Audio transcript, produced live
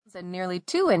And nearly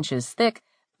 2 inches thick,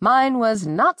 mine was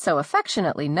not so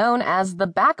affectionately known as the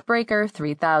Backbreaker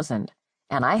 3000,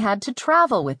 and I had to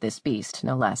travel with this beast,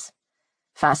 no less.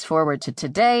 Fast forward to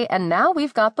today, and now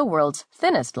we've got the world's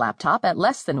thinnest laptop at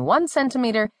less than 1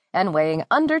 centimeter and weighing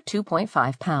under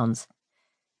 2.5 pounds.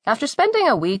 After spending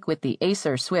a week with the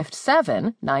Acer Swift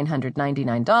 7,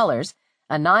 $999,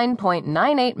 a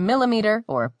 9.98 millimeter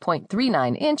or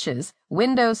 0.39 inches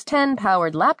Windows 10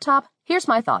 powered laptop, here's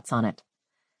my thoughts on it.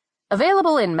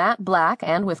 Available in matte black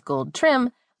and with gold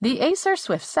trim, the Acer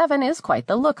Swift 7 is quite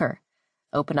the looker.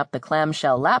 Open up the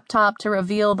clamshell laptop to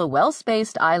reveal the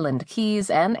well-spaced island keys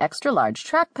and extra-large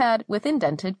trackpad with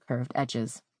indented curved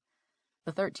edges.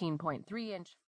 The 13.3-inch